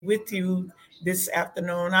with you this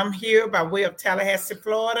afternoon. I'm here by way of Tallahassee,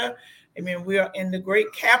 Florida. We are in the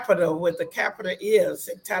great capital, where the capital is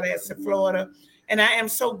in Tallahassee, Florida. And I am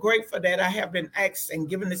so grateful that I have been asked and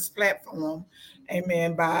given this platform,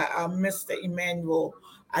 amen, by Mr. Emmanuel.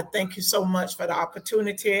 I thank you so much for the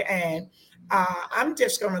opportunity. And I'm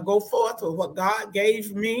just going to go forth with what God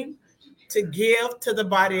gave me to give to the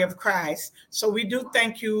body of Christ. So we do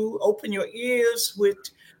thank you. Open your ears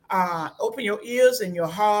and your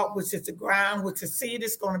heart, which is the ground, which the seed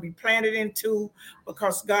is going to be planted into,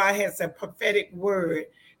 because God has a prophetic word,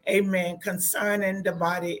 amen, concerning the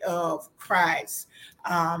body of Christ.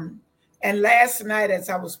 And last night, as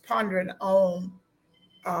I was pondering on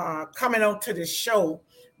coming on to the show,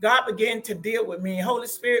 God began to deal with me. Holy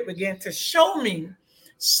Spirit began to show me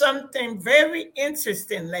something very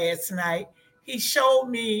interesting last night. He showed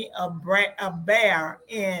me a bear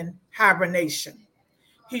in hibernation.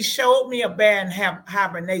 He showed me a bear in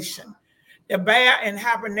hibernation. The bear in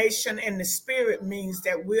hibernation in the spirit means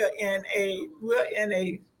that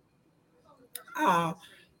uh,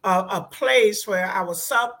 a place where our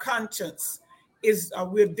subconscious is.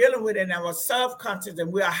 We're dealing with in our subconscious,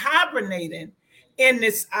 and we're hibernating in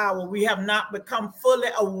this hour. We have not become fully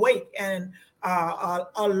awake and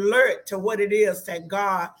alert to what it is that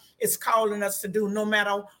God is calling us to do, no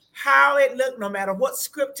matter how it looked, no matter what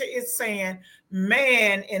scripture is saying.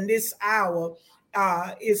 Man in this hour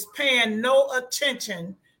is paying no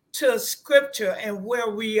attention to scripture and where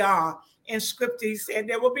we are in scripture. He said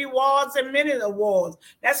there will be wars and many of the wars.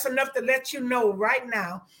 That's enough to let you know right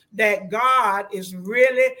now that God is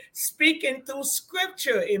really speaking through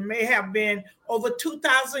scripture. It may have been over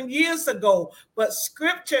 2,000 years ago, but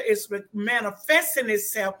scripture is manifesting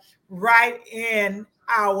itself right in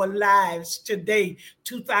our lives today.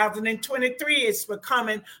 2023 is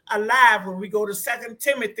becoming alive. When we go to 2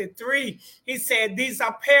 Timothy 3, he said these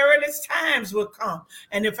are perilous times will come.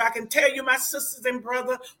 And if I can tell you, my sisters and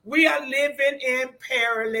brothers, we are living in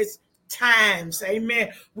perilous times.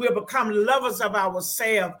 Amen. We'll become lovers of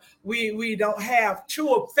ourselves. We don't have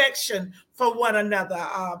true affection for one another.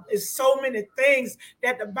 It's so many things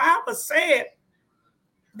that the Bible said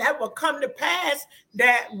that will come to pass,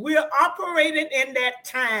 that we're operating in that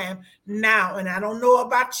time now. And I don't know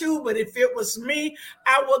about you, but if it was me,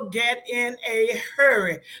 I would get in a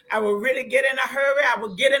hurry. I will really get in a hurry. I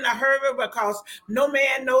will get in a hurry, because no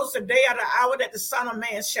man knows the day or the hour that the Son of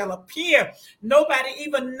Man shall appear. Nobody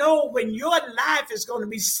even know when your life is going to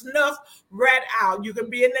be snuffed right out. You can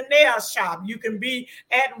be in the nail shop. You can be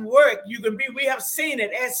at work. We have seen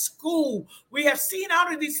it at school. We have seen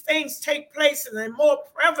all of these things take place, and they're more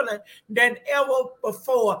prevalent than ever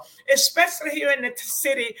before, especially here in the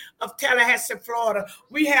city of Tallahassee, Florida.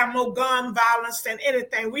 We have more gun violence than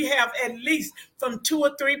anything. We have at least from 2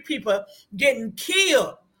 or 3 people getting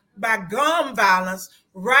killed by gun violence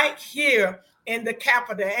right here in the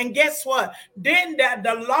capital. And guess what? Then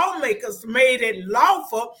the lawmakers made it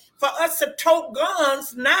lawful for us to tote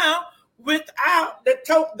guns now without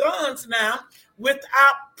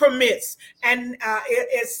permits. And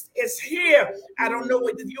it's here. I don't know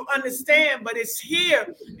whether you understand, but it's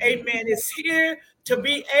here. Amen. It's here to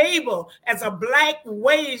be able, as a black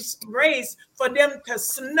race, for them to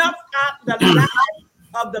snuff out the life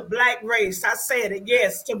of the black race. I said it,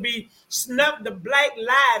 yes, to be snuffed, the black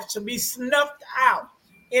lives to be snuffed out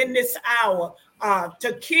in this hour.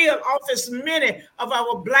 To kill off as many of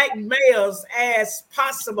our black males as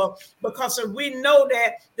possible, because we know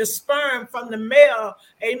that the sperm from the male,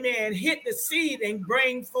 amen, hit the seed and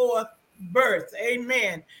bring forth birth.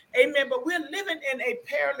 Amen. Amen. But we're living in a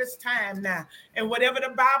perilous time now. And whatever the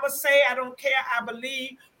Bible say, I don't care. I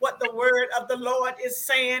believe what the word of the Lord is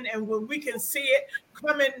saying. And when we can see it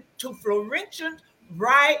coming to fruition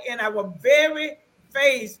right in our very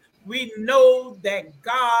face, we know that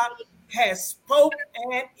God has spoke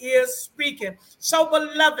and is speaking. So,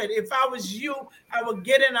 beloved, if I was you, I would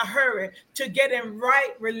get in a hurry to get in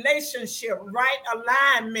right relationship, right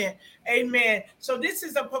alignment. Amen. So this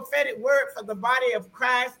is a prophetic word for the body of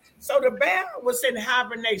Christ. So the bear was in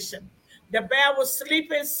hibernation. The bear was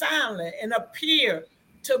sleeping silently and appeared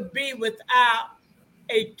to be without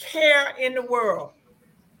a care in the world.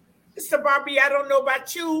 Mr. Barbie, I don't know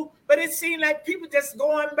about you, but it seemed like people just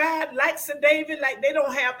going by like Sir David, like they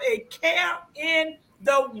don't have a care in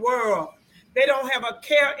the world. They don't have a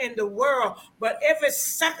care in the world. But every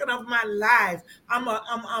second of my life, I'm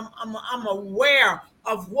aware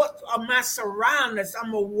of what of my surroundings.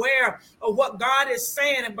 I'm aware of what God is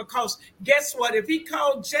saying. And because guess what? If he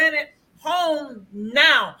called Janet home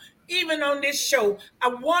now, even on this show, I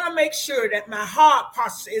want to make sure that my heart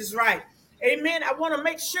posture is right. Amen. I want to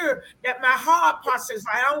make sure that my heart posture is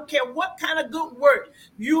right. I don't care what kind of good work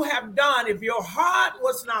you have done. If your heart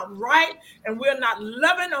was not right and we're not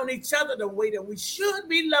loving on each other the way that we should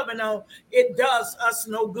be loving on, it does us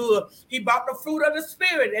no good. He brought the fruit of the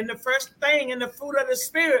Spirit, and the first thing in the fruit of the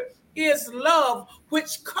Spirit is love,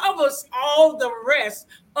 which covers all the rest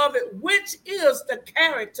of it, which is the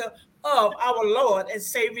character of our Lord and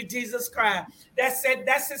Savior Jesus Christ.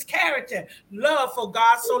 That's his character. Love, for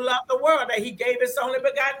God so loved the world that he gave his only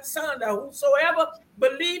begotten Son, that whosoever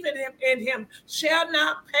believe in him shall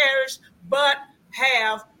not perish, but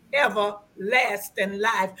have everlasting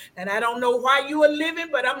life. And I don't know why you are living,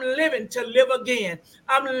 but I'm living to live again.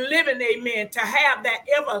 I'm living, amen, to have that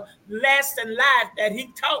everlasting life that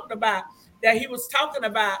he talked about, that he was talking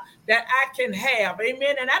about, that I can have.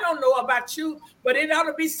 Amen. And I don't know about you, but it ought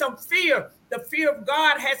to be some fear. The fear of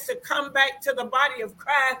God has to come back to the body of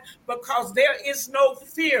Christ, because there is no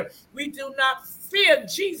fear. We do not fear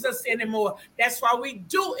Jesus anymore. That's why we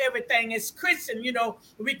do everything as Christian. You know,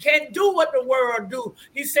 we can't do what the world do.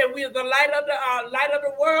 He said we are the light of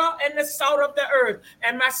the world and the salt of the earth.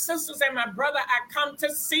 And my sisters and my brother, I come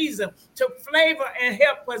to season, to flavor and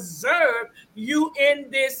help preserve you in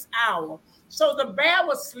this hour. So the bear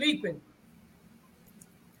was sleeping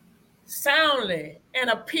soundly and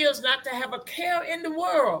appears not to have a care in the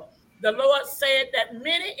world. The Lord said that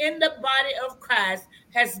many in the body of Christ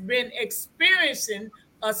has been experiencing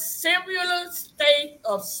a similar state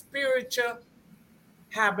of spiritual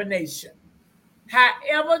hibernation.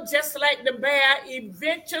 However, just like the bear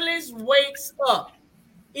eventually wakes up,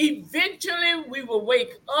 eventually we will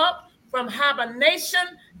wake up from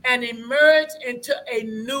hibernation and emerge into a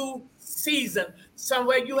new season.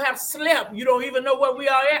 Somewhere you have slept. You don't even know where we're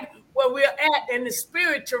at in the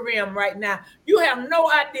spiritual realm right now. You have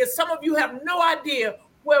no idea. Some of you have no idea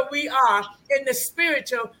where we are in the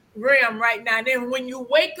spiritual realm right now. And then when you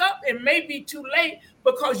wake up, it may be too late,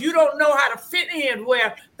 because you don't know how to fit in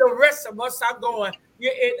where the rest of us are going.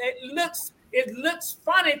 It looks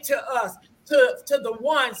funny to us, to the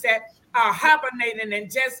ones that are hibernating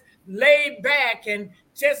and just laid back and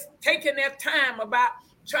just taking their time about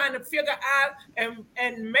trying to figure out,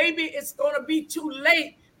 and maybe it's going to be too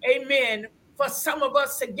late, amen, for some of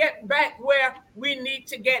us to get back where we need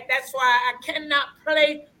to get. That's why I cannot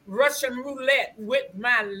play Russian roulette with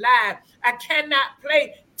my life. I cannot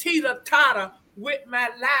play teeter-totter with my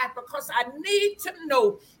life, because I need to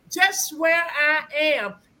know just where I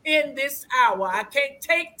am in this hour. I can't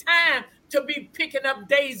take time to be picking up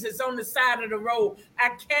daisies on the side of the road.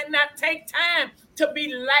 I cannot take time to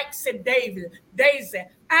be like Daisy.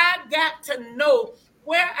 I got to know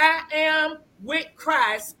where I am with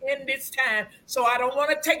Christ in this time. So I don't want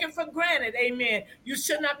to take it for granted. Amen. You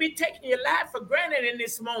should not be taking your life for granted in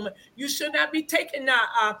this moment. You should not be taking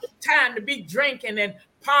time to be drinking and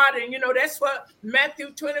partying. You know, that's what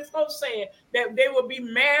Matthew 24 said, that they will be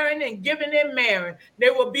marrying and giving in marriage.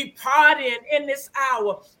 They will be partying in this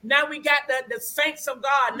hour. Now we got the saints of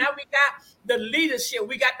God. Now we got the leadership.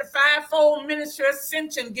 We got the fivefold ministry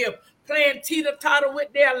ascension gift playing teeter-totter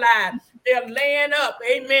with their lives. They're laying up,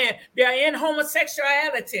 amen. They're in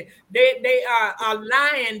homosexuality. They are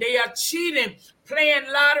lying. They are cheating,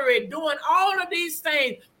 playing lottery, doing all of these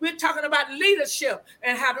things. We're talking about leadership.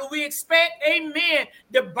 And how do we expect, amen,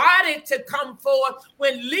 the body to come forward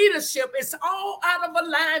when leadership is all out of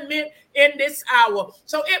alignment in this hour?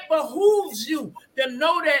 So it behooves you to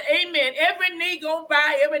know that, amen, every knee gonna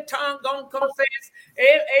bow, every tongue gonna confess,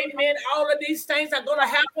 amen. All of these things are gonna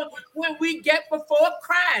happen when we get before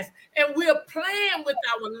Christ, and we're playing with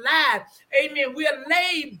our lives, amen. We're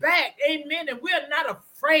laid back, amen, and we're not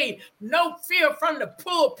afraid, no fear from the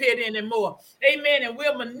pulpit anymore, amen. And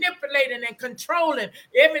we're manipulating and controlling.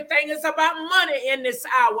 Everything is about money in this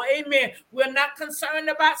hour, amen. We're not concerned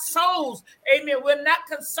about souls, amen. We're not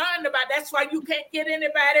concerned about, that's why you can't get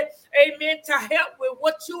anybody, amen, to help with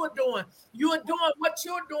what you are doing. You are doing what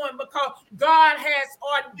you're doing because God has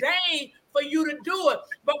ordained for you to do it,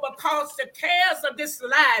 but because the cares of this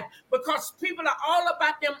life, because people are all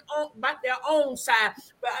about their own side,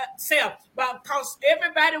 self, because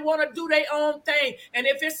everybody want to do their own thing, and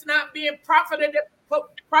if it's not being profitable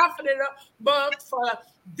for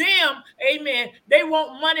them, amen, they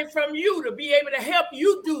want money from you to be able to help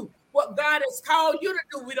you do what God has called you to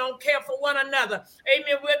do. We don't care for one another,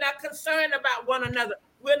 amen. We're not concerned about one another.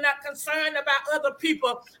 We're not concerned about other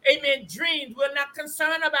people, amen, dreams. We're not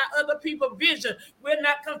concerned about other people's vision. We're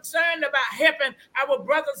not concerned about helping our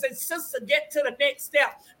brothers and sisters get to the next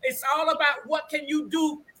step. It's all about, what can you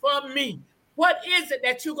do for me? What is it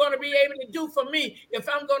that you're going to be able to do for me if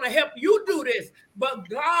I'm going to help you do this? But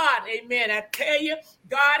God, amen, I tell you,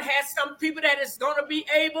 God has some people that is going to be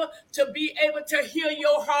able to hear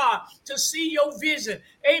your heart, to see your vision.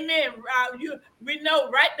 Amen. We know,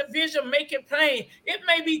 write the vision, make it plain. It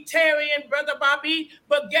may be tarrying, Brother Bobby,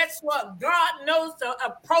 but guess what? God knows the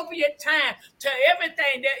appropriate time to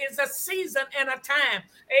everything. There is a season and a time.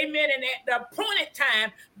 Amen. And at the appointed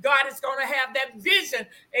time, God is going to have that vision.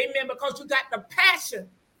 Amen. Because you got the passion.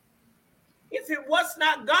 If it was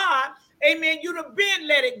not God, amen, you'd have been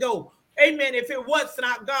let it go. Amen. If it was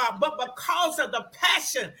not God, but because of the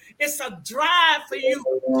passion, it's a drive for you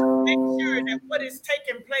to make sure that what is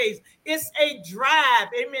taking place, it's a drive.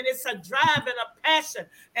 Amen. It's a drive and a passion.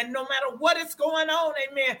 And no matter what is going on,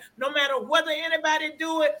 amen, no matter whether anybody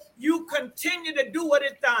do it, you continue to do what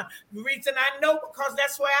is done. The reason I know, because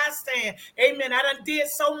that's where I stand. Amen. I done did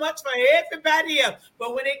so much for everybody else.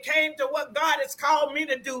 But when it came to what God has called me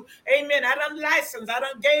to do, amen, I done licensed. I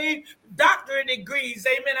done gave doctorate degrees.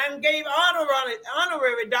 Amen. I done gave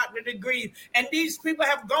honorary doctorate degrees. And these people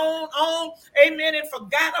have gone on, amen, and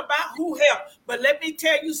forgot about who helped. But let me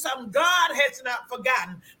tell you something. God has not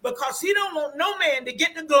forgotten, because he don't want no man to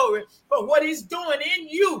get the glory for what he's doing in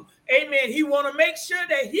you. Amen. He want to make sure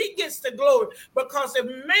that he gets the glory, because if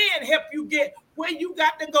man help you get where you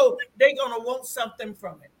got to go, they're going to want something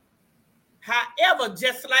from it. However,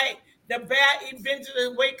 just like the bear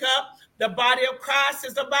eventually wake up, the body of Christ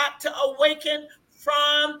is about to awaken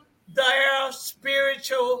from their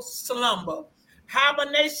spiritual slumber.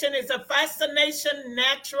 Hibernation is a fascination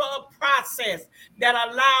natural process that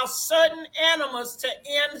allows certain animals to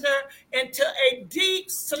enter into a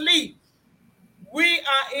deep sleep. We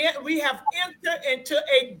have entered into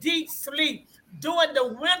a deep sleep during the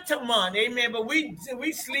winter month, amen. But we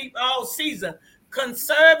sleep all season,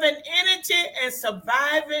 conserving energy and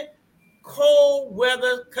surviving cold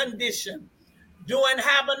weather conditions. During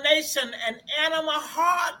hibernation, an animal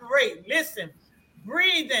heart rate, listen,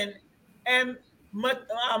 breathing and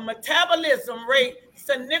metabolism rate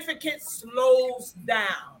significantly slows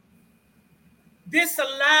down. This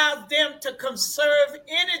allows them to conserve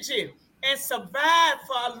energy and survive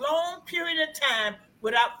for a long period of time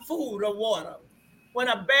without food or water. When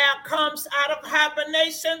a bear comes out of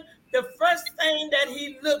hibernation, the first thing that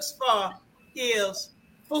he looks for is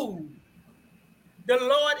food. The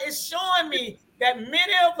Lord is showing me that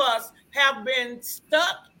many of us have been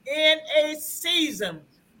stuck in a season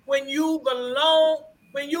when you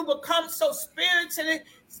become so spiritually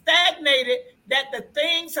stagnated that the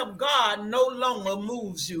things of God no longer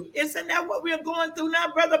moves you. Isn't that what we're going through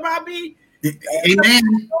now, Brother Bobby? Amen.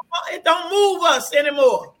 It don't move us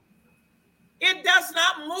anymore. It does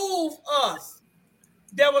not move us.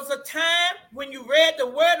 There was a time when you read the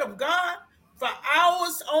word of God for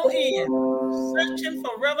hours on end, searching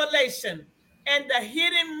for revelation and the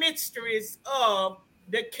hidden mysteries of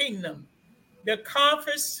the kingdom. The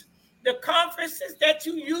conferences that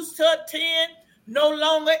you used to attend no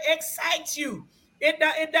longer excite you.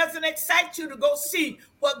 It doesn't excite you to go see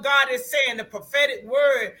what God is saying. The prophetic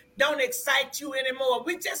word don't excite you anymore.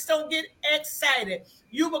 We just don't get excited.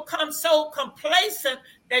 You become so complacent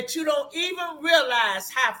that you don't even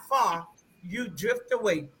realize how far you drift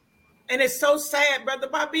away. And it's so sad, Brother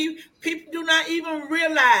Bobby. People do not even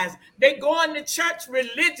realize they're going to church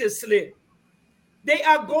religiously. They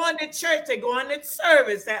are going to church. They go to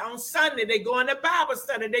service. That on Sunday, they go to Bible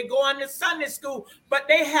study. They go to Sunday school. But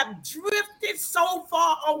they have drifted so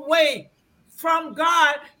far away from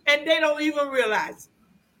God, and they don't even realize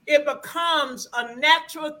it. It becomes a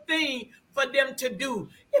natural thing for them to do.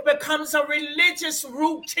 It becomes a religious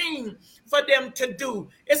routine for them to do.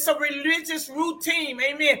 It's a religious routine.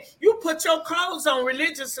 Amen. You put your clothes on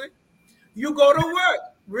religiously. You go to work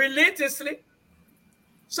religiously.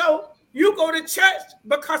 So you go to church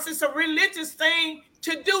because it's a religious thing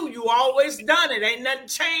to do. You always done it. Ain't nothing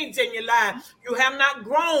changed in your life. You have not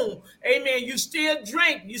grown. Amen. You still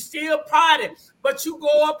drink. You still party. But you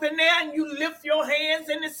go up in there and you lift your hands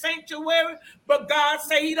in the sanctuary. But God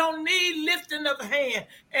say he don't need lifting of hand.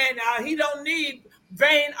 And he don't need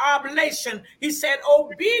vain oblation. He said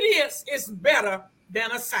obedience is better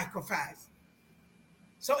than a sacrifice.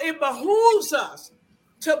 So it behooves us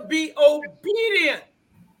to be obedient,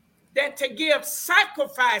 than to give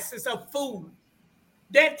sacrifices of food,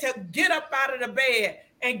 than to get up out of the bed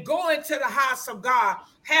and go into the house of God.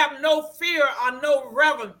 Have no fear or no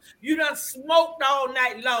reverence. You done smoked all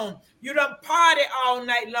night long. You done party all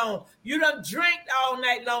night long. You done drink all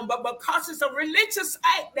night long. But because it's a religious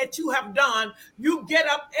act that you have done, you get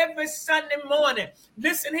up every Sunday morning.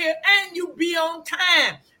 Listen here, and you be on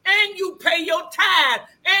time, and you pay your tithe,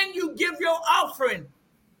 and you give your offering.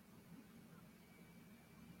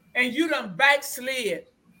 and you done backslid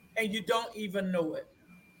and you don't even know it.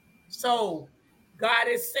 So God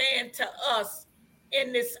is saying to us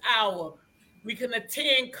in this hour, we can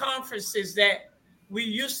attend conferences that we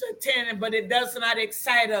used to attend, but it does not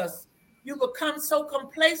excite us. You become so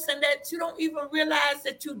complacent that you don't even realize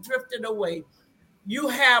that you drifted away. You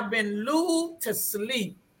have been lulled to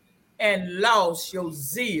sleep and lost your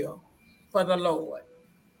zeal for the Lord.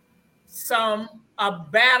 Some are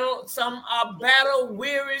battle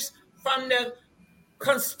wearies from the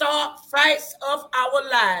constant fights of our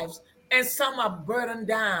lives, and some are burdened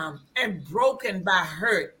down and broken by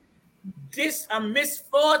hurt, this a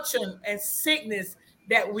misfortune and sickness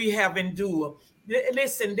that we have endured.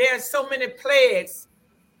 Listen, there are so many plagues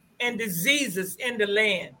and diseases in the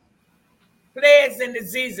land. Plagues and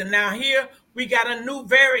diseases. Now here we got a new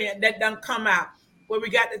variant that done come out where we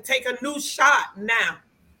got to take a new shot now.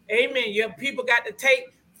 Amen. Your people got to take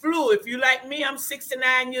flu. If you like me, I'm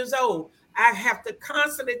 69 years old. I have to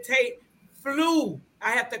constantly take flu.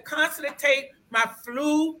 I have to constantly take my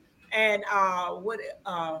flu and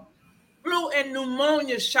flu and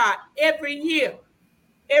pneumonia shot every year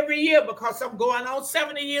because I'm going on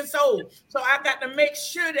 70 years old. So I got to make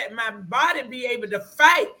sure that my body be able to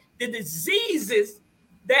fight the diseases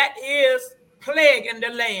that is plaguing the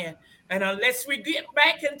land. And unless we get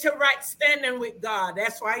back into right standing with God,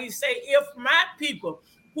 that's why he say, if my people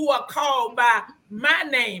who are called by my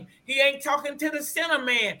name, he ain't talking to the sinner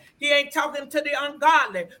man. He ain't talking to the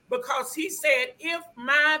ungodly, because he said, if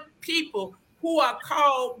my people who are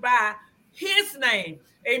called by his name.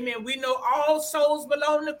 Amen. We know all souls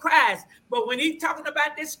belong to Christ. But when he's talking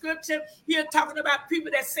about this scripture, he's talking about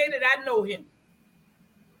people that say that I know him.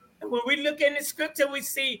 And when we look in the scripture, we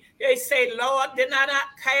see they say, Lord, did not I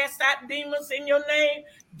cast out demons in your name?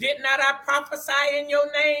 Did not I prophesy in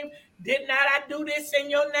your name? Did not I do this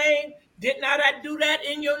in your name? Did not I do that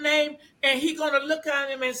in your name? And he's going to look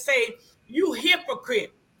at him and say, you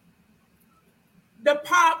hypocrite.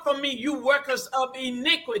 Depart from me, you workers of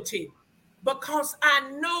iniquity, because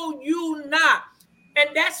I know you not.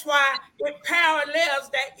 And that's why it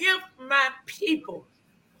parallels that if my people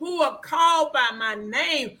who are called by my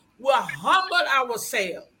name will humble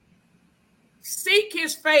ourselves, seek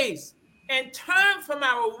his face, and turn from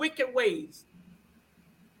our wicked ways.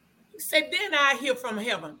 He said, then I hear from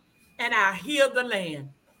heaven and I heal the land.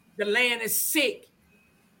 The land is sick,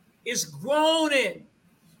 it's groaning,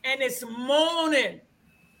 and it's moaning.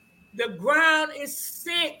 The ground is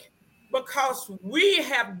sick because we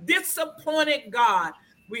have disappointed God.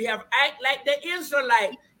 We have acted like the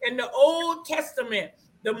Israelite in the Old Testament.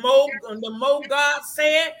 The more God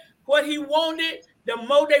said what he wanted, the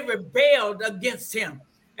more they rebelled against him.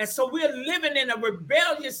 And so we're living in a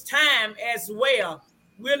rebellious time as well.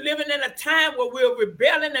 We're living in a time where we're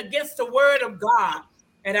rebelling against the word of God.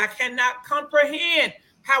 And I cannot comprehend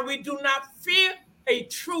how we do not fear a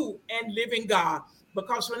true and living God.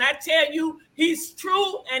 Because when I tell you he's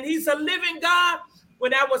true and he's a living God,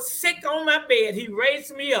 when I was sick on my bed, he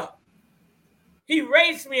raised me up. He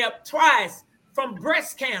raised me up twice from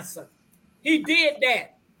breast cancer. He did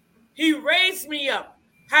that. He raised me up.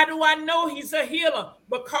 How do I know he's a healer?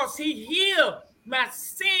 Because he healed my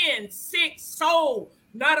sin-sick soul.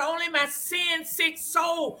 Not only my sin-sick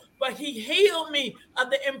soul, but he healed me of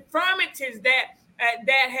the infirmities that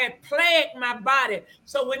had plagued my body.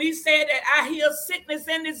 So when he said that I heal sickness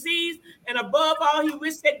and disease, and above all, he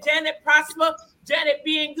wished that Janet prosper, Janet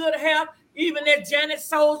be in good health, even as Janet's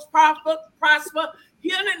souls prosper,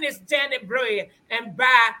 healing is Janet bread, and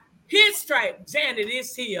by his stripe, Janet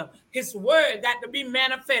is healed. His word got to be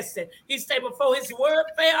manifested. He said before his word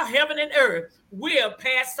fell, heaven and earth will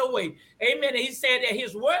pass away. Amen. And he said that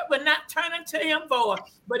his word will not turn unto him void,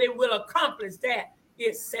 but it will accomplish that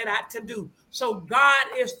it's set out to do. So God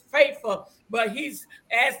is faithful, but he's,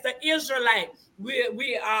 as the Israelite,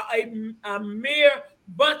 we are a mere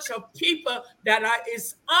bunch of people that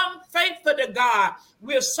is unfaithful to God.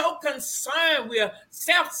 We're so concerned, we're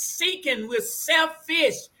self-seeking, we're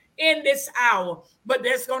selfish in this hour. But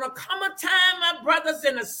there's going to come a time, my brothers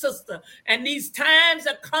and sisters, and these times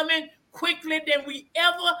are coming quickly than we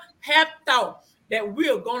ever have thought, that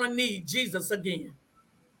we're going to need Jesus again.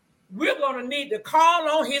 We're going to need to call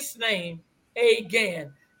on his name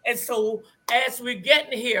again. And so as we're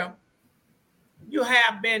getting here, you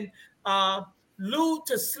have been lulled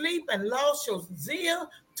to sleep and lost your zeal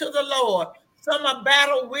to the Lord. Some are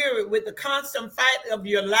battle weary with the constant fight of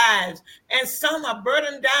your lives, and some are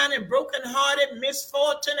burdened down and brokenhearted,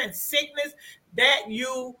 misfortune and sickness that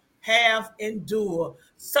you have endured.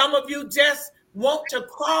 Some of you just want to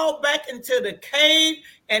crawl back into the cave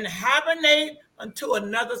and hibernate unto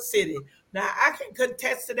another city. Now, I can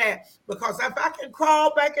contest to that because if I can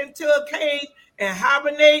crawl back into a cave and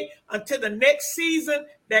hibernate until the next season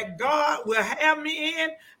that God will have me in,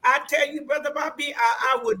 I tell you, Brother Bobby,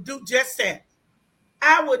 I would do just that.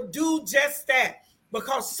 I would do just that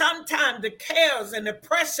because sometimes the cares and the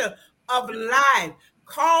pressure of life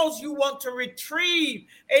cause you want to retrieve,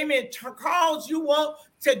 amen, cause you want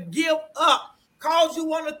to give up, cause you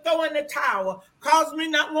want to throw in the towel, cause me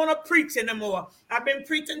not want to preach anymore. I've been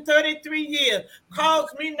preaching 33 years, cause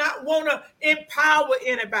me not want to empower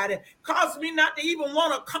anybody, cause me not to even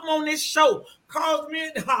want to come on this show, cause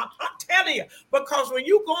me, I'm telling you, because when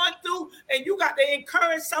you going through and you got to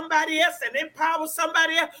encourage somebody else and empower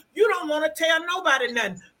somebody else, you don't want to tell nobody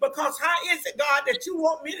nothing, because how is it, God, that you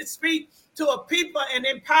want me to speak to a people and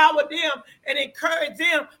empower them and encourage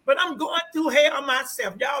them, but I'm going through hell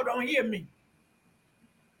myself? Y'all don't hear me.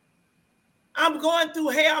 I'm going through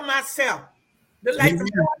hell myself. Like the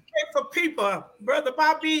more I care for people, Brother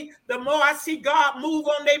Bobby, the more I see God move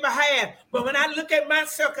on their behalf. But when I look at my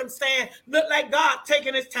circumstance, look like God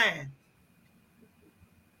taking his time.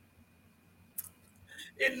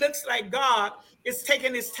 It looks like God is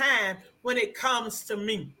taking his time when it comes to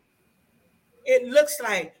me. It looks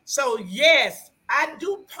like. So yes, I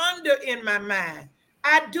do ponder in my mind.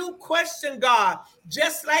 I do question God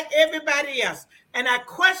just like everybody else. And I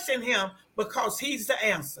question him because he's the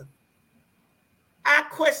answer. I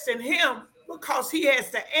question him because he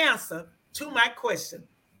has the answer to my question.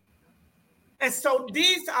 And so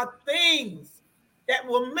these are things that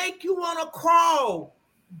will make you want to crawl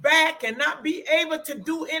back and not be able to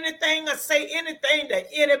do anything or say anything to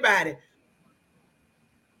anybody.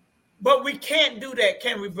 But we can't do that,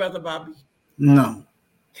 can we, Brother Bobby? No.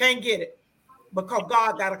 Can't get it because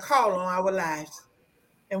God got a call on our lives.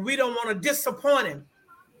 And we don't want to disappoint him.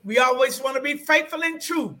 We always want to be faithful and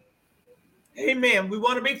true. Amen. We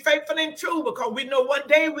want to be faithful and true because we know one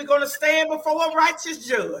day we're going to stand before a righteous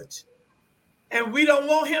judge. And we don't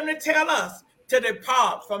want him to tell us to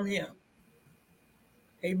depart from him.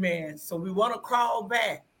 Amen. So we want to crawl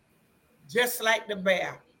back just like the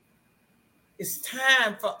bear. It's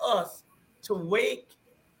time for us to wake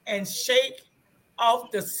and shake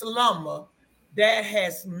off the slumber that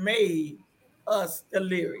has made us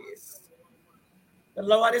delirious. The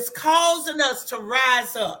Lord is causing us to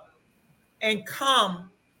rise up and come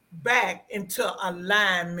back into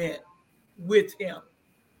alignment with him.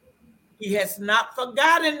 He has not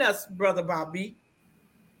forgotten us, Brother Bobby.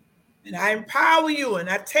 And I empower you and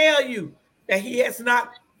I tell you that he has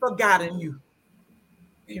not forgotten you.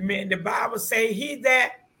 Amen. The Bible says he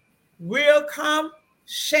that will come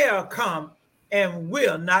shall come and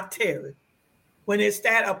will not tarry. When it's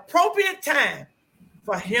that appropriate time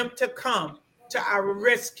for him to come to our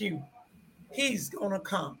rescue, he's going to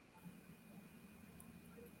come.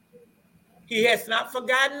 He has not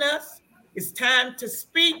forgotten us. It's time to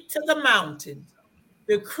speak to the mountains,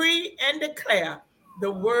 decree and declare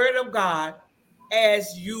the word of God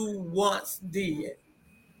as you once did.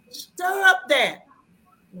 Stir up that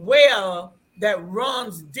well that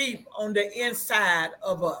runs deep on the inside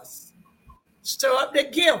of us. Stir up the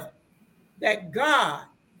gift that God,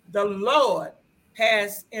 the Lord,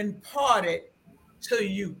 has imparted to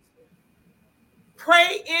you.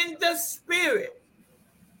 Pray in the Spirit.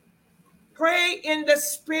 Pray in the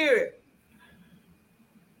Spirit.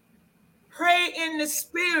 Pray in the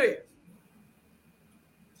Spirit.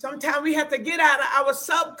 Sometimes we have to get out of our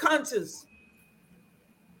subconscious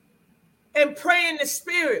and pray in the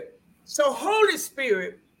Spirit. So Holy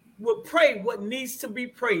Spirit will pray what needs to be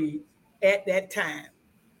prayed at that time.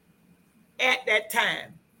 At that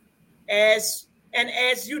time. As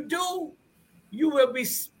you do, you will be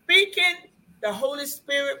speaking the Holy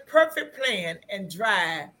Spirit perfect plan and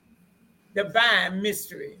drive divine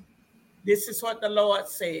mystery. This is what the Lord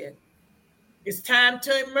said. It's time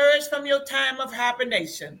to emerge from your time of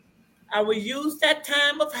hibernation. I will use that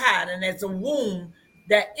time of hiding as a womb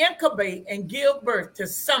that incubate and give birth to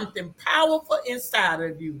something powerful inside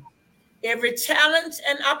of you. Every challenge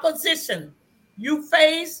and opposition you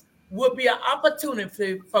face will be an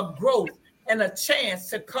opportunity for growth and a chance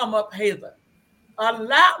to come up hither.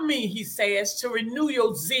 Allow me, he says, to renew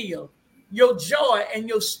your zeal, your joy, and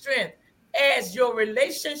your strength as your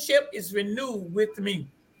relationship is renewed with me.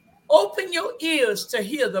 Open your ears to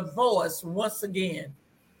hear the voice once again.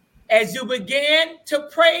 As you begin to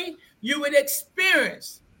pray, you will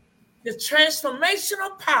experience the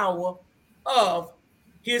transformational power of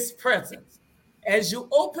his presence. As you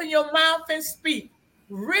open your mouth and speak,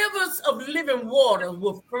 rivers of living water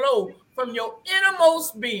will flow from your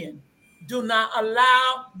innermost being. Do not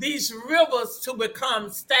allow these rivers to become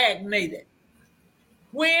stagnated.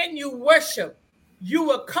 When you worship, you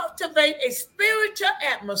will cultivate a spiritual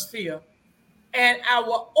atmosphere, and I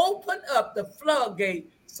will open up the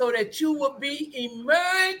floodgate so that you will be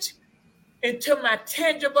emerged into my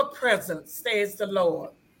tangible presence, says the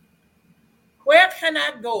Lord. Where can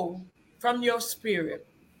I go from your spirit?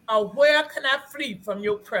 Or where can I flee from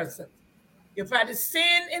your presence? If I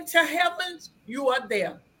descend into heavens, you are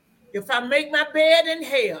there. If I make my bed in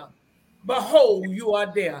hell, behold, you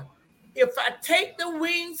are there. If I take the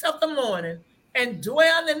wings of the morning and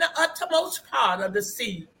dwell in the uttermost part of the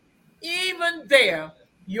sea, even there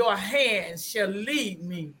your hand shall lead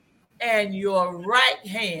me, and your right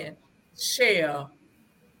hand shall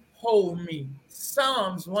hold me.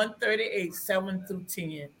 Psalms 138, 7 through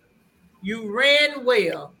 10. You ran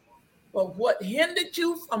well, but what hindered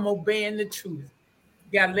you from obeying the truth?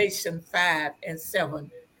 Galatians 5 and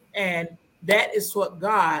 7. And that is what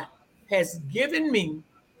God has given me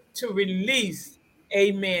to release,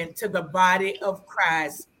 amen, to the body of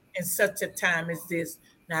Christ in such a time as this.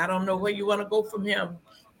 Now, I don't know where you want to go from here,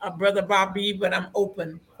 Brother Bobby, but I'm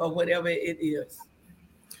open for whatever it is.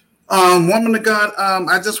 Woman of God,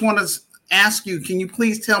 I just want to ask you, can you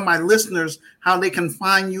please tell my listeners how they can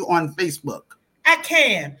find you on Facebook? I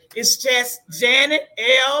can. It's just Janet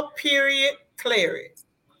L. Clary.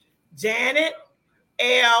 Janet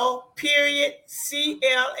L. Clary.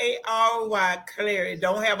 Clary.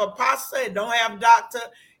 Don't have apostle. It don't have doctor.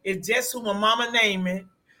 It's just who my mama named me.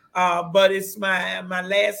 But it's my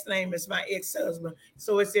last name is my ex-husband.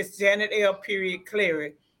 So it's just Janet L.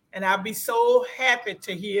 Clary. And I'll be so happy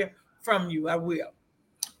to hear from you. I will.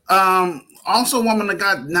 Also, woman of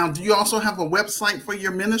God, now do you also have a website for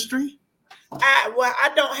your ministry?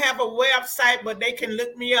 I don't have a website, but they can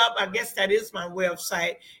look me up. I guess that is my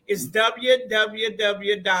website. It's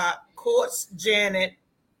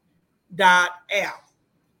www.coachjanet.app.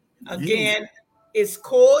 Again, it's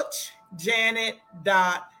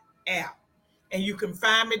coachjanet.app. And you can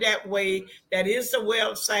find me that way. That is the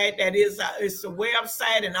website. It's the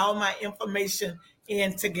website and all my information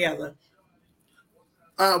in together.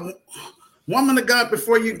 Woman of God,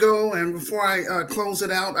 before you go and before I close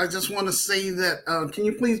it out, I just want to say that can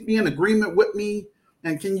you please be in agreement with me,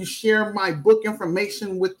 and can you share my book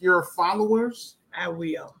information with your followers? I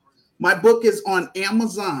will. My book is on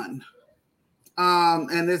Amazon,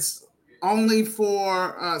 and it's only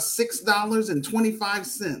for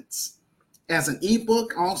 $6.25 as an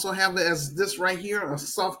ebook. I also have it as this right here, a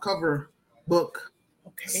soft cover book.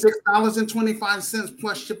 Okay. $6.25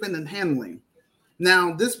 plus shipping and handling.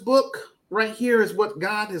 Now, this book right here is what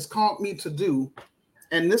God has called me to do.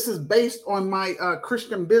 And this is based on my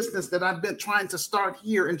Christian business that I've been trying to start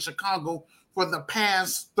here in Chicago for the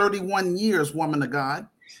past 31 years, woman of God.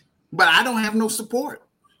 But I don't have no support.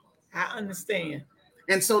 I understand.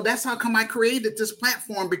 And so that's how come I created this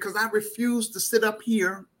platform, because I refuse to sit up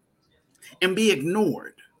here and be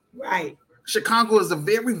ignored. Right. Chicago is a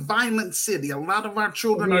very violent city. A lot of our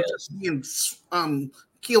children are just being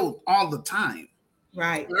killed all the time.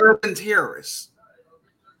 Right. Urban terrorists.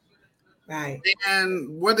 Right.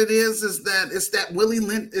 And what it is that it's that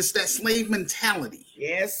it's that slave mentality.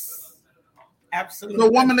 Yes. Absolutely. So,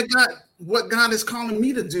 woman of God, what God is calling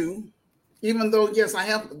me to do, even though, yes, I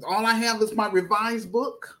have is my revised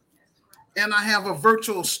book, and I have a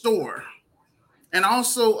virtual store. And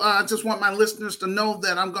also, I just want my listeners to know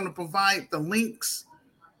that I'm going to provide the links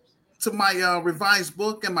to my revised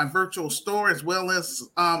book and my virtual store, as well as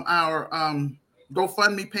our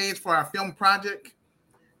GoFundMe page for our film project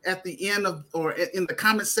at the end of, or in the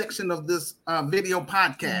comment section of this video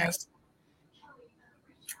podcast.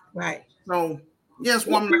 Right. So, yes,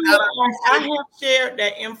 woman. I have shared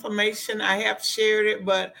that information. I have shared it,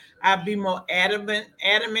 but I'll be more adamant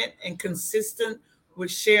and consistent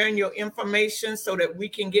with sharing your information so that we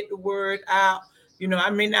can get the word out. You know, I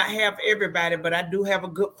may not have everybody, but I do have a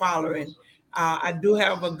good following. I do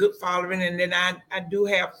have a good following, and then I do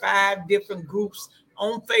have 5 different groups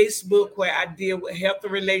on Facebook where I deal with healthy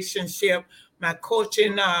relationship. My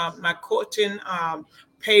coaching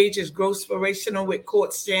page is Growspirational with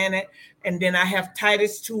Coach Janet, and then I have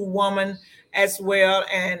Titus 2 Woman as well,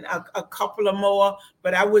 and a couple of more.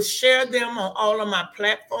 But I will share them on all of my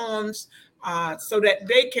platforms so that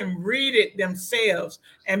they can read it themselves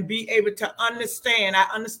and be able to understand. I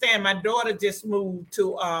understand my daughter just moved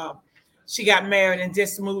to. She got married and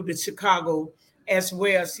just moved to Chicago as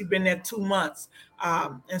well. She's been there 2 months.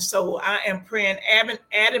 And so I am praying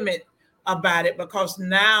adamant about it, because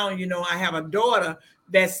now, you know, I have a daughter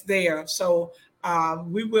that's there. So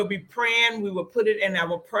we will be praying. We will put it in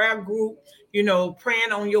our prayer group,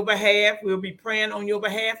 praying on your behalf. We'll be praying on your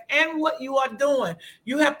behalf and what you are doing.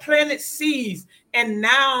 You have planted seeds, and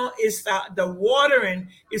now it's the watering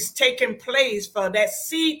is taking place for that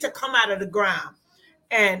seed to come out of the ground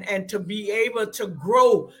and to be able to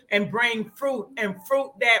grow and bring fruit, and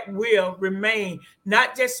fruit that will remain.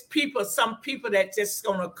 Not just some people that just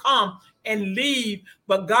going to come and leave,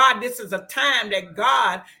 but God, this is a time that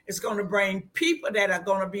God is going to bring people that are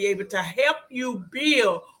going to be able to help you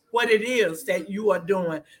build what it is that you are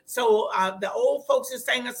doing. So the old folks is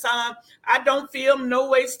saying a song, I don't feel no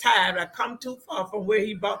ways tired. I come too far from where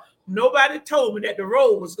he bought. Nobody told me that the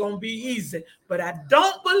road was going to be easy, but I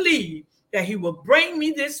don't believe that he will bring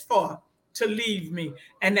me this far to leave me.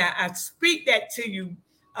 And I speak that to you,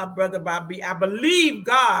 Brother Bobby. I believe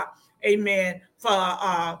God, amen,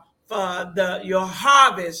 for your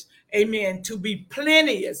harvest, amen, to be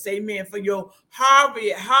plenteous, amen, for your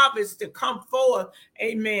harvest to come forth,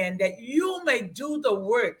 amen, that you may do the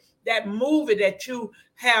work, that movie that you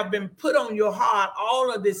have been put on your heart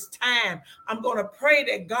all of this time. I'm going to pray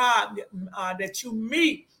that God, that you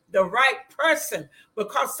meet the right person,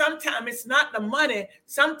 because sometimes it's not the money.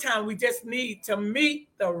 Sometimes we just need to meet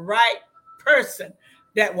the right person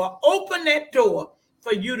that will open that door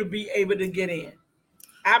for you to be able to get in.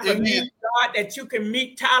 I believe, God, that you can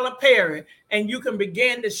meet Tyler Perry and you can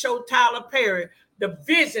begin to show Tyler Perry the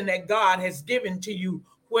vision that God has given to you,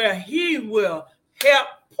 where he will help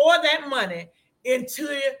pour that money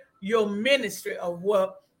into your ministry of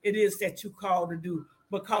what it is that you call to do.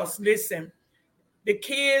 Because listen, the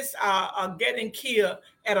kids are getting killed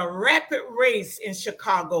at a rapid rate in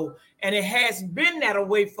Chicago, and it has been that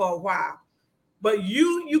way for a while. But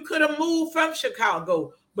you could have moved from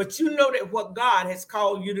Chicago, but you know that what God has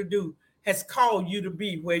called you to do has called you to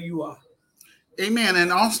be where you are. Amen.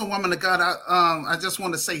 And also, woman of God, I just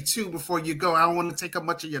want to say too, before you go, I don't want to take up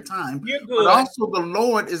much of your time. You're good. But also, the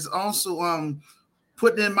Lord is also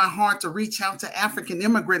putting in my heart to reach out to African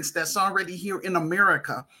immigrants that's already here in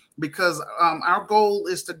America, because our goal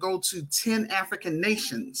is to go to 10 African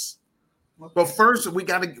nations. Okay. But first, we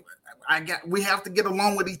have to get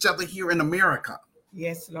along with each other here in America.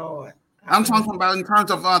 Yes, Lord. I'm talking about in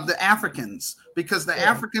terms of the Africans, because the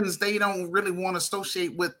Africans, they don't really want to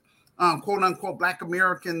associate with quote unquote Black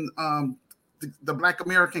American, the Black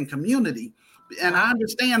American community. And I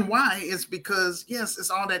understand why. It's because, yes,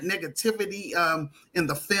 it's all that negativity in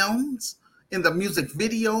the films, in the music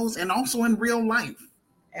videos, and also in real life.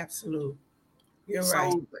 Absolutely. You're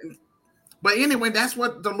right. But anyway, that's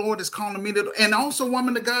what the Lord is calling me to do. And also,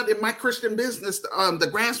 woman of God, in my Christian business, the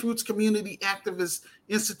Grassroots Community Activist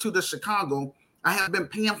Institute of Chicago, I have been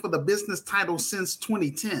paying for the business title since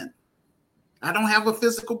 2010. I don't have a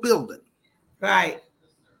physical building. Right.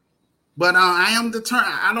 But I am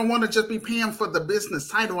determined. I don't want to just be paying for the business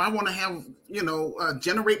title. I want to have,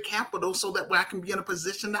 generate capital so that way I can be in a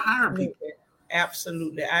position to hire people.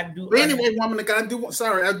 Absolutely. I do. But anyway, woman of God, I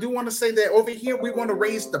do want to say that over here we want to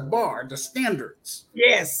raise the bar, the standards.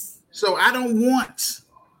 Yes. So I don't want,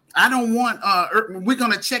 we're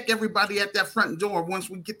going to check everybody at that front door once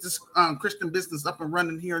we get this Christian business up and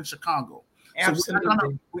running here in Chicago. Absolutely.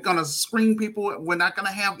 So we're going to screen people. We're not going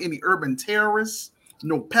to have any urban terrorists,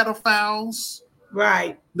 no pedophiles.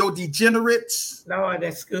 Right. No degenerates. Lord,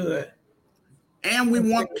 that's good. And we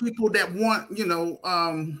want people that want,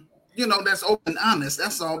 that's open and honest.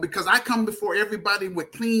 That's all. Because I come before everybody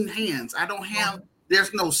with clean hands. I don't have,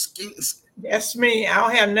 there's no skin. That's me. I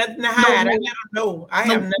don't have nothing to hide. I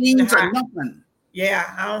have nothing to hide. Nothing.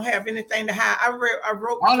 Yeah, I don't have anything to hide. I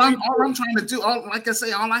wrote. All I'm trying to do, like I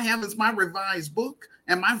say, all I have is my revised book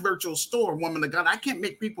and my virtual store, woman of God. I can't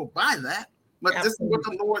make people buy that. But Absolutely. This is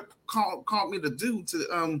what the Lord called me to do,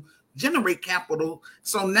 to generate capital.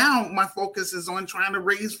 So now my focus is on trying to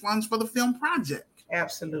raise funds for the film project.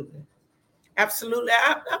 Absolutely. Absolutely.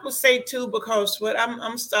 I would say too, because what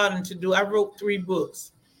I'm starting to do, I wrote 3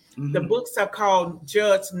 books. Mm-hmm. The books are called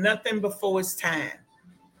Judge Nothing Before It's Time.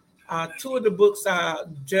 2 of the books are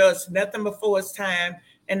Judge Nothing Before It's Time.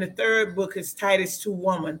 And the 3rd book is Titus 2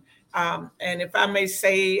 Woman. And if I may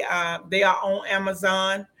say, they are on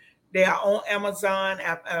Amazon. They are on Amazon.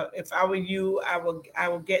 If I were you, I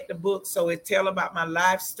will get the book. So it tells about my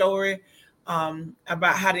life story,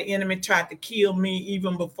 about how the enemy tried to kill me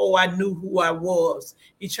even before I knew who I was.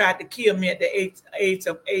 He tried to kill me at the age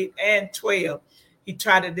of 8 and 12. He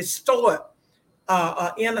tried to distort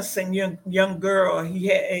an innocent young girl.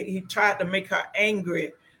 He tried to make her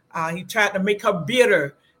angry. He tried to make her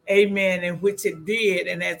bitter. Amen. And which it did.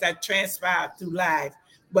 And as I transpired through life.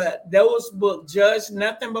 But those books, Judge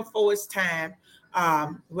Nothing Before It's Time,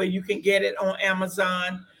 where you can get it on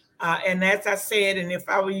Amazon. And as I said, and if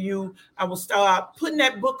I were you, I would start putting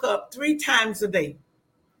that book up 3 times a day.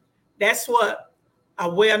 That's what a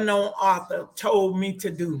well-known author told me to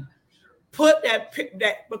do. Put that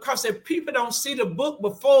because if people don't see the book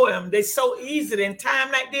before them, they're so easy. In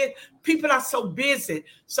time like this, people are so busy.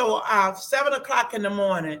 So 7 o'clock in the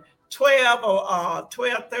morning, 12 or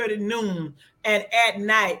 12:30 noon, and at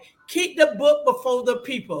night, keep the book before the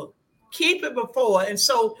people. Keep it before. And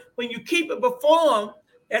so when you keep it before them,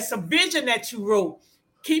 that's a vision that you wrote.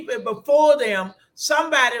 Keep it before them.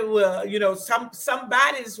 Somebody will,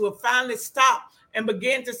 somebody's will finally stop and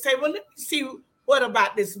begin to say, well, let me see what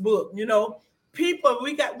about this book. People,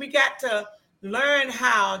 we got to learn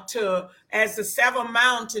how to, as the 7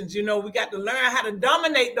 mountains, we got to learn how to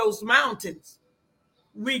dominate those mountains.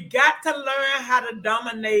 We got to learn how to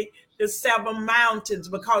dominate the 7 mountains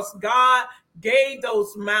because God gave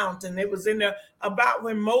those mountains. It was in there about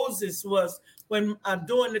when Moses was,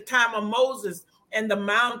 during the time of Moses, and the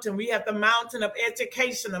mountain. We have the mountain of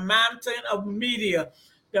education, the mountain of media,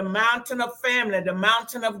 the mountain of family, the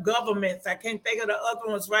mountain of governments. I can't think of the other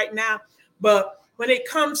ones right now. But when it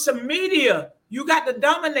comes to media, you got to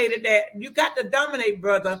dominate that. You got to dominate,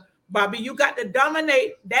 brother Bobby. You got to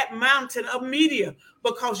dominate that mountain of media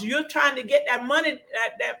because you're trying to get that money,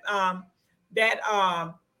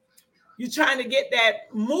 you're trying to get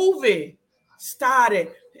that movie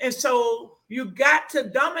started. And so you got to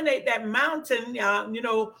dominate that mountain,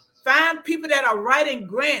 find people that are writing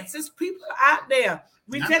grants. There's people out there.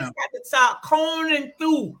 We just got to start combing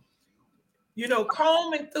through,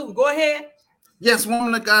 combing through. Go ahead. Yes,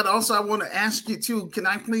 woman of God. Also, I want to ask you too, can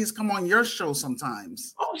I please come on your show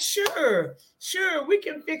sometimes? Oh, sure. We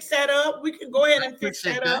can fix that up. We can go ahead and fix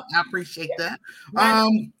that up. I appreciate that.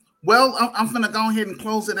 Well, I'm going to go ahead and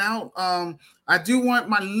close it out. I do want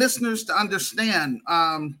my listeners to understand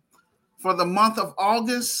for the month of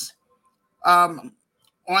August on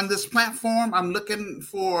this platform, I'm looking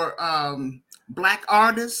for Black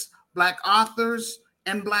artists, Black authors,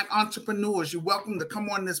 and Black entrepreneurs. You're welcome to come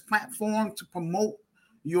on this platform to promote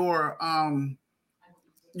your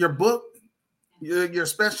book, your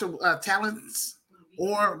special talents,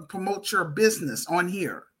 or promote your business on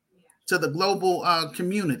here to the global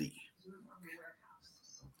community.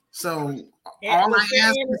 So all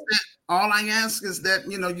I ask is that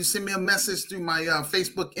you send me a message through my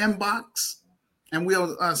Facebook inbox, and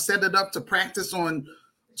we'll set it up to practice on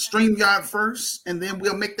StreamYard first, and then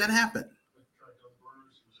we'll make that happen.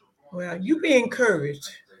 Well, you be encouraged.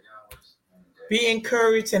 Be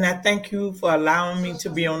encouraged, and I thank you for allowing me to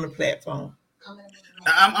be on the platform.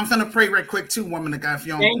 I'm going to pray right quick too, woman of God.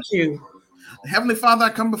 Thank you. Heavenly Father, I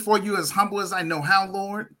come before you as humble as I know how,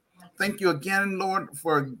 Lord. Thank you again, Lord,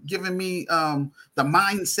 for giving me the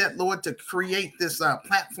mindset, Lord, to create this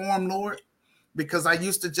platform, Lord, because I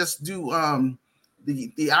used to just do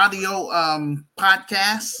the audio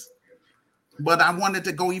podcasts, but I wanted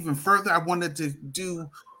to go even further. I wanted to do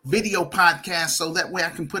video podcasts so that way I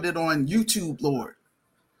can put it on YouTube, Lord,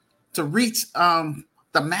 to reach the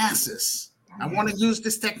masses. I want to use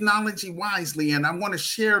this technology wisely, and I want to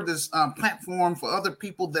share this platform for other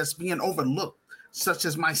people that's being overlooked, such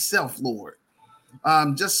as myself, Lord.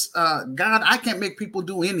 God, I can't make people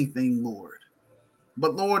do anything, Lord.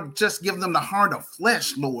 But, Lord, just give them the heart of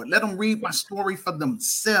flesh, Lord. Let them read my story for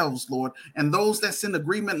themselves, Lord. And those that's in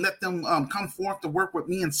agreement, let them come forth to work with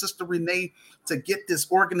me and Sister Renee to get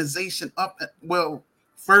this organization up. Well,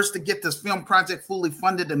 first to get this film project fully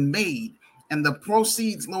funded and made. And the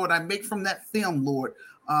proceeds, Lord, I make from that film, Lord,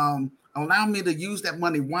 allow me to use that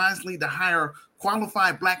money wisely to hire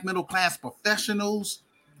qualified Black middle-class professionals,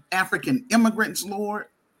 African immigrants, Lord,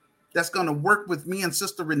 that's going to work with me and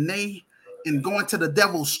Sister Renee in going to the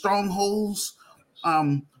devil's strongholds,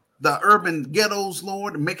 the urban ghettos,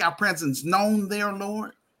 Lord, and make our presence known there,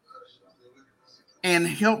 Lord, and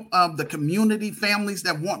help the community families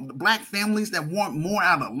Black families that want more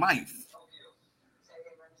out of life.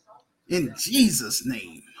 In Jesus'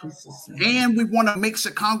 name. And we want to make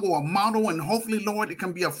Chicago a model, and hopefully, Lord, it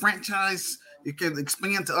can be a franchise. It can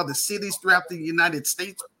expand to other cities throughout the United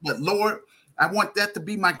States. But Lord, I want that to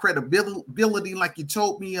be my credibility, like you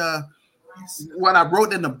told me what I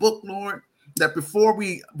wrote in the book, Lord, that before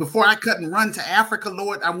I cut and run to Africa,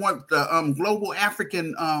 Lord, I want the global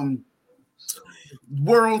African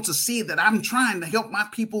world to see that I'm trying to help my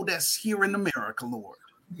people that's here in America, Lord.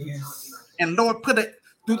 Yes. And Lord,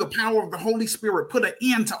 through the power of the Holy Spirit, put an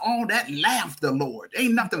end to all that laughter, Lord.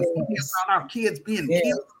 Ain't nothing funny about our kids being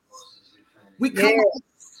killed. We come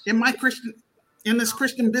in this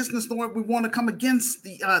Christian business, Lord, we want to come against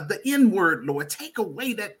the N-word, Lord. Take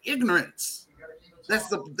away that ignorance.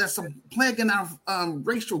 that's a plague in our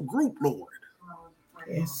racial group, Lord.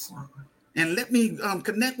 Yes. And let me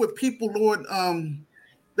connect with people, Lord,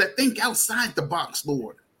 that think outside the box,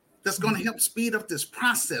 Lord. That's going to help speed up this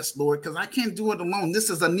process, Lord, because I can't do it alone.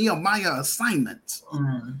 This is a Nehemiah assignment.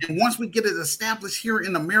 And once we get it established here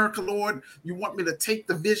in America, Lord, you want me to take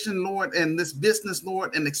the vision, Lord, and this business,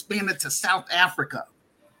 Lord, and expand it to South Africa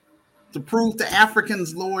to prove to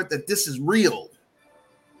Africans, Lord, that this is real.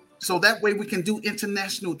 So that way we can do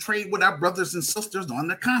international trade with our brothers and sisters on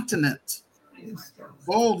the continent.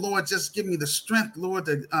 Oh, Lord, just give me the strength, Lord,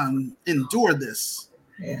 to endure this.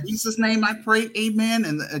 Yes. In Jesus' name I pray, amen.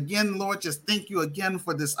 And again, Lord, just thank you again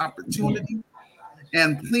for this opportunity.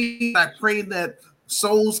 Amen. And please, I pray that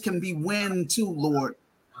souls can be won too, Lord.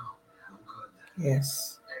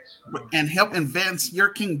 Yes. And help advance your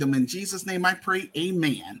kingdom. In Jesus' name I pray,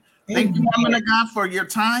 amen. Thank you, woman of God, for your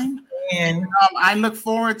time. And I look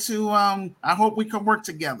forward to, I hope we can work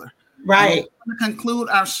together. Right. We're going to conclude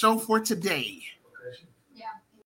our show for today.